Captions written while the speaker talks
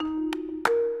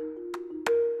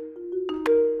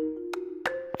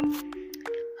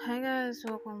guys,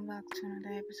 welcome back to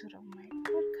another episode of my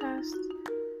podcast.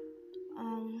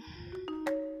 Um,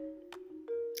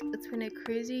 it's been a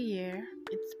crazy year.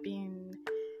 It's been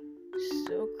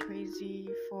so crazy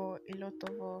for a lot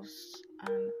of us,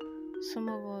 and some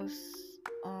of us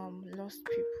lost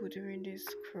people during this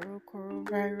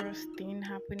coronavirus thing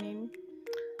happening.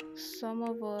 Some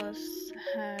of us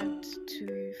had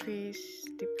to face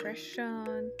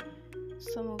depression.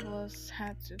 Some of us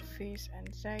had to face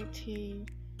anxiety.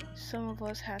 Some of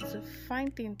us had to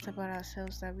find things about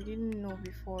ourselves that we didn't know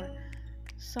before.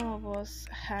 Some of us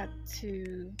had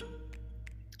to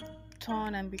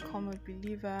turn and become a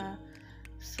believer.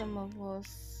 Some of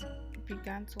us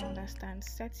began to understand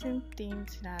certain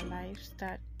things in our lives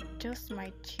that just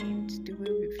might change the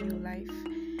way we view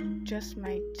life, just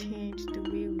might change the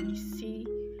way we see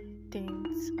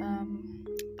things.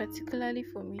 Particularly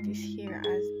for me, this year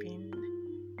has been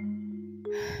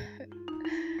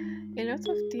a lot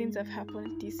of things have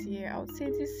happened this year. I would say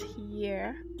this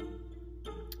year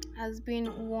has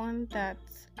been one that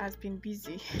has been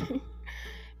busy.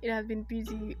 It has been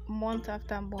busy month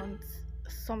after month.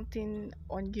 Something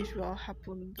unusual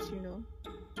happened.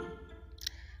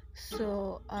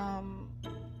 So,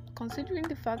 considering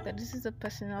the fact that this is a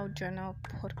personal journal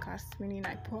podcast, meaning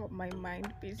I pour out my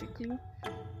mind basically.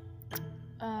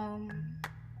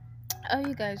 How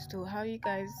you guys do? How you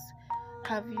guys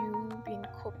have you been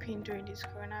coping during this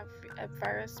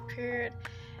coronavirus period?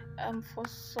 For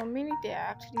so many, they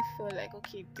actually feel like,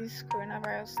 okay, this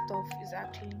coronavirus stuff is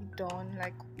actually done.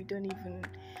 Like, we don't even,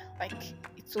 like,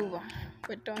 it's over.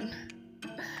 We're done.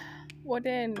 But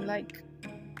then, like,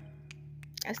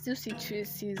 I still see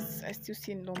traces. I still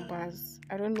see numbers.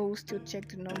 I don't know who still check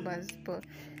the numbers, but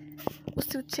who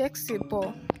still checks it.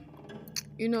 But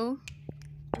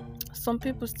some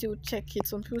people still check it.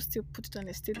 Some people still put it on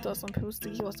a status. Some people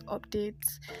still give us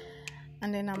updates.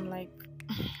 And then I'm like,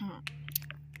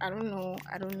 I don't know.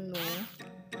 I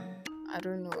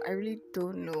really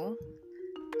don't know.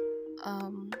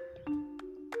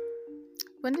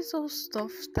 When this whole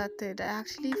stuff started, I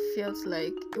actually felt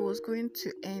like it was going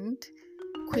to end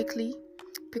quickly,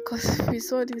 because we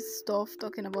saw this stuff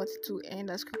talking about it to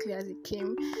end as quickly as it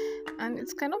came, and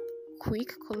it's kind of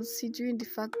quick considering the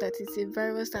fact that it's a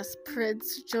virus that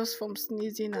spreads just from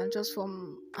sneezing and just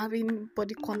from having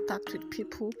body contact with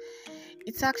people.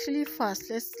 It's actually fast.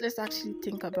 Let's actually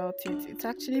think about it. It's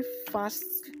actually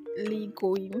fastly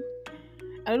going.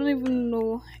 I don't even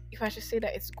know if I should say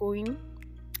that it's going,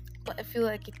 but I feel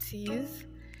like it is.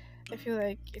 I feel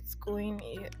like it's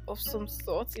going of some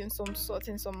sort, in some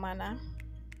manner.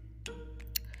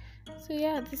 So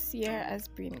yeah, this year has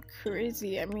been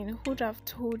crazy. I mean, who'd have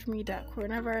told me that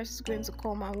coronavirus is going to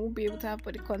come and we'll be able to have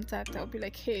body contact? I'll be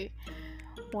like, hey,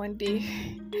 one day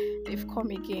they've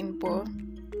come again. But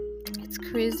it's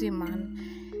crazy, man.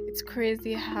 It's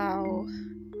crazy how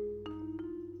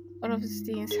all of these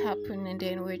things happen, and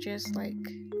then we're just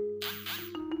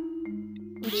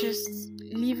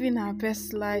living our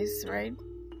best lives, right?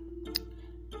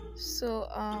 So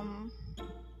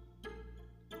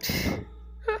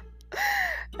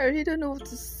I really don't know what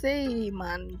to say,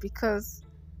 man, because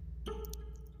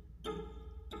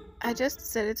I just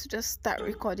decided to just start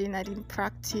recording. I didn't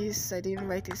practice. I didn't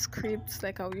write a script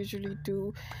like I usually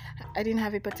do. I didn't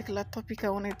have a particular topic I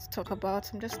wanted to talk about.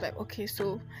 I'm just like, okay,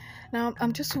 so now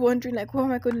I'm just wondering, like, what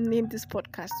am I going to name this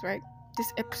podcast, right?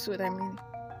 This episode, I mean.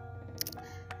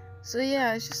 So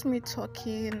yeah, it's just me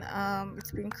talking.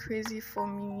 It's been crazy for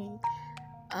me.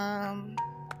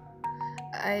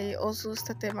 I also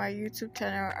started my YouTube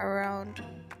channel around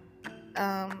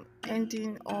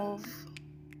ending of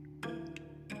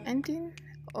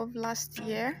last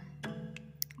year,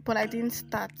 but I didn't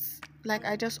start. Like,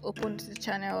 I just opened the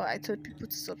channel. I told people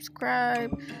to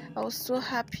subscribe. I was so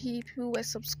happy people were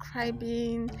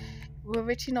subscribing. We're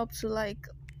reaching up to like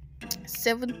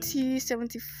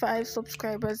 75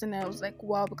 subscribers, and I was like,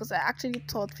 wow, because I actually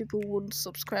thought people wouldn't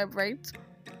subscribe, right?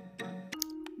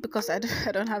 Because I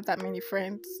don't have that many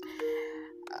friends.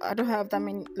 I don't have that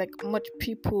many, like, much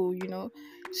people,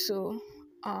 so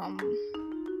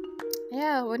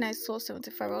yeah, when I saw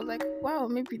 75, I was like, wow,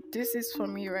 maybe this is for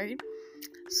me, right?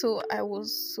 So I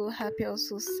was so happy. I was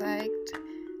so psyched.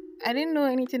 I didn't know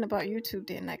anything about YouTube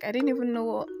then. Like, I didn't even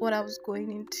know what I was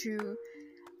going into.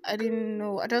 I didn't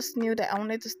know. I just knew that I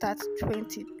wanted to start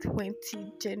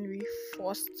 2020 January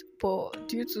 1st, but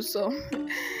due to some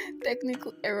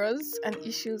technical errors and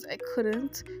issues, I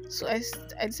couldn't. So I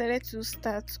decided to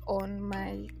start on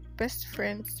my best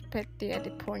friend's birthday at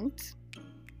the point,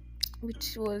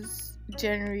 which was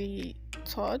January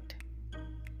 3rd.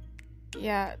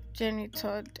 Yeah, January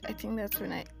 3rd. I think that's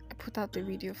when I put out the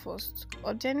video first,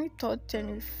 or January 3rd,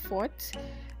 January 4th,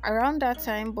 around that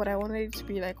time, but I wanted it to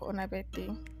be like on a birthday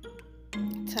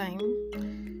time.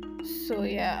 So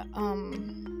yeah,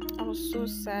 I was so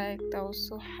psyched, I was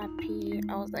so happy.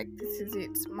 I was like, this is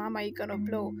it, mama, you're gonna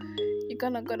blow, you're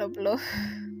gonna blow.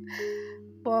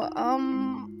 But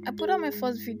I put out my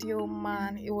first video,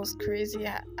 man. It was crazy.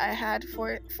 I had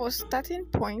for starting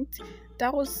point,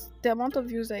 that was the amount of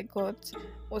views I got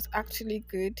was actually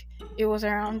good. It was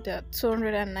around the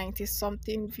 290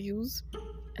 something views,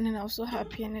 and then I was so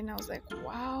happy. And then I was like,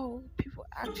 wow, people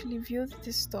actually viewed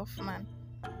this stuff, man.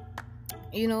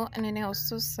 And then I was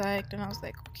so psyched, and I was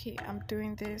like, okay, I'm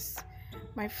doing this.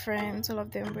 My friends, all of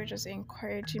them were just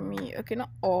encouraging me. Okay, not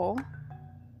all,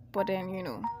 but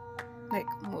then like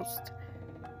most,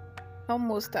 not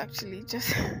most actually,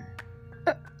 just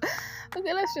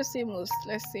okay, let's just say most,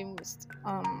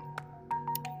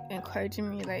 encouraging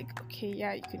me like, okay,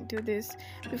 yeah, you can do this.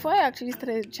 Before I actually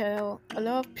started the channel, a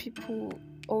lot of people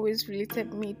always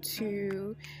related me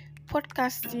to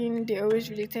podcasting. They always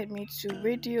related me to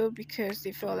radio because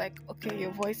they felt like, okay,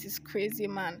 your voice is crazy,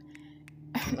 man.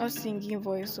 Not singing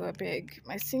voice, so I beg,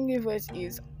 my singing voice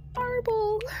is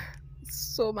horrible.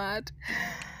 So mad.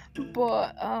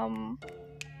 But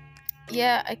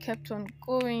yeah, I kept on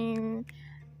going.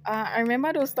 I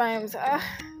remember those times.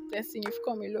 Blessing, you've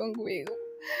come a long way.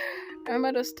 I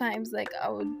remember those times, like I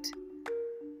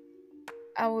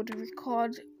would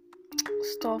record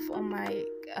stuff on my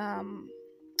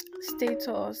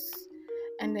status,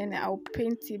 and then I'll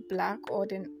paint it black, or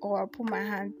I'll put my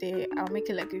hand there. I'll make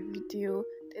it like a video.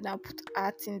 Then I'll put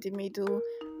art in the middle,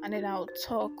 and then I'll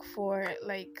talk for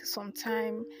like some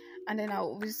time, and then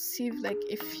I'll receive like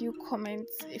a few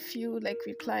comments, a few like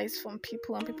replies from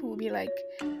people, and people will be like,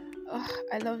 oh,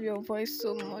 I love your voice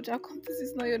so much. How come this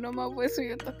is not your normal voice when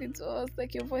you're talking to us?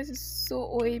 Like, your voice is so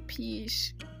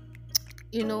OAP-ish,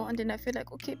 and then I feel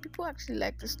like, okay, people actually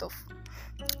like this stuff.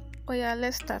 Oh yeah,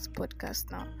 let's start podcast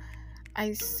now.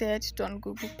 I searched on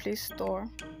Google Play Store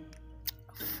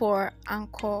for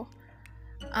Anchor.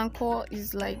 Anchor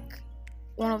is like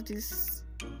one of these.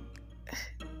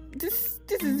 This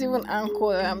is even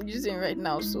Anchor that I'm using right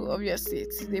now. So obviously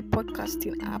it's the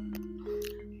podcasting app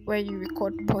where you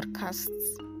record podcasts.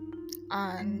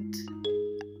 And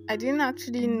I didn't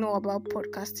actually know about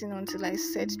podcasting until I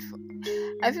searched for.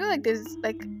 I feel like there's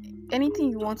like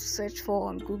anything you want to search for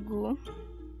on Google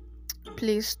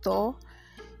Play Store,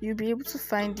 you'll be able to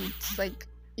find it. Like,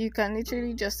 you can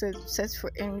literally just search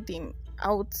for anything.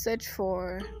 I would search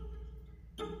for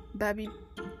Barbie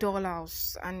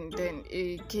dollhouse, and then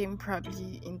a game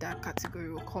probably in that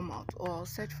category will come out, or I'll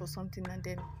search for something and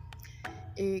then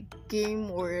a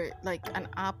game or like an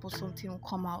app or something will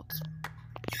come out.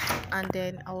 And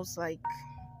then I was like,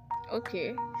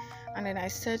 okay, and then I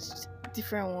searched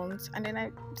different ones, and then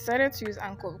I decided to use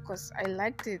Anchor because I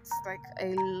liked it. Like,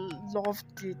 I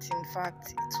loved it. In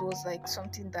fact, it was like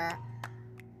something that,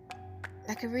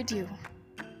 like a radio.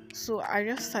 So I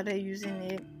just started using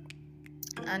it,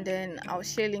 and then I'll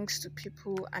share links to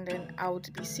people, and then I would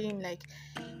be seeing like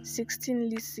 16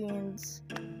 listens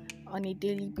on a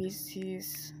daily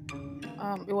basis.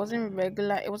 It wasn't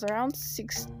regular. It was around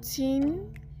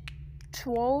 16,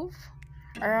 12,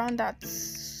 around that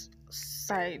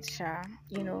side,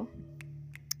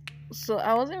 So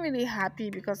I wasn't really happy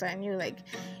because I knew, like,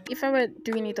 if I were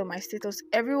doing it on my status,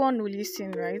 everyone will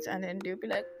listen, right? And then they'll be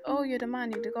like, oh, you're the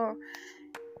man, you're the girl.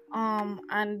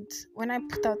 And when I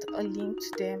put out a link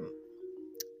to them,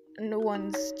 no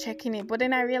one's checking it. But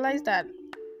then I realized that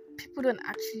people don't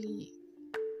actually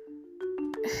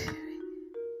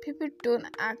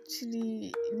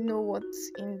know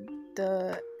what's in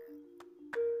the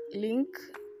link.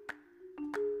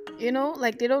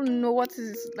 Like, they don't know what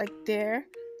is like there,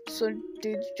 so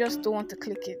they just don't want to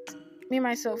click it. Me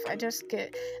myself, I just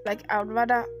get like, I would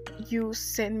rather you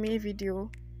send me a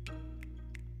video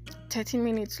 30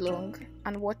 minutes long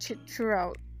and watch it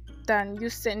throughout than you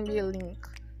send me a link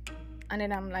and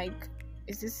then I'm like,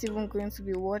 is this even going to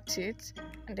be worth it?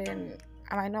 And then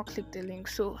I might not click the link.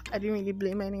 So I didn't really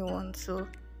blame anyone. So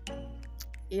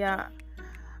yeah.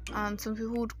 And some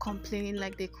people would complain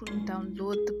like they couldn't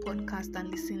download the podcast and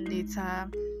listen later,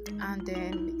 and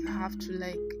then you have to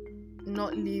like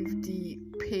not leave the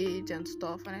page and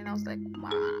stuff. And then I was like,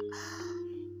 man,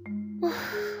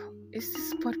 is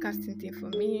this podcasting thing for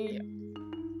me?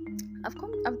 I've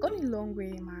gone a long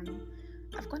way, man.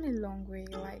 I've gone a long way.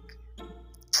 Like,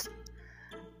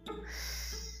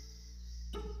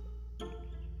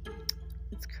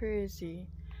 it's crazy.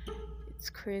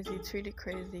 It's really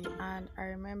crazy. And I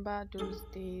remember those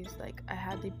days, like, I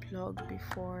had a blog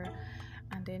before,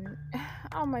 and and then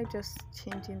how am I just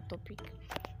changing topic?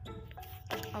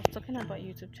 I was talking about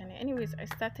YouTube channel. Anyways, I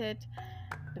started.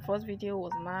 The first video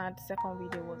was mad. Second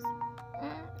video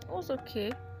it was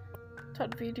okay.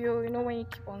 Third video, when you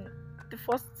keep on the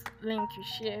first link you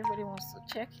share, everybody wants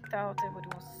to check it out. Everybody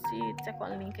wants to see it.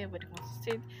 Second link, everybody wants to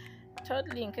see it.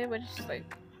 Third link, everybody's just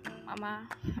like, Mama,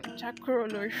 Jack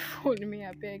Roller phone me,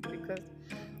 I beg, because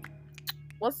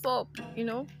what's up,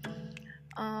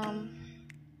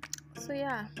 So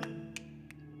yeah,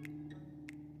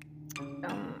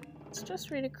 it's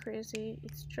just really crazy.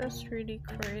 It's just really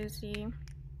crazy.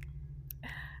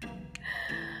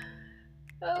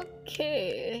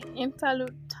 Okay,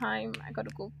 interlude time. I gotta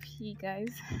go pee,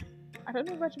 guys. I don't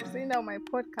know if I should be saying that on my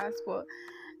podcast, but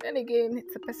then again,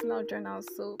 it's a personal journal,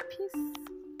 so peace.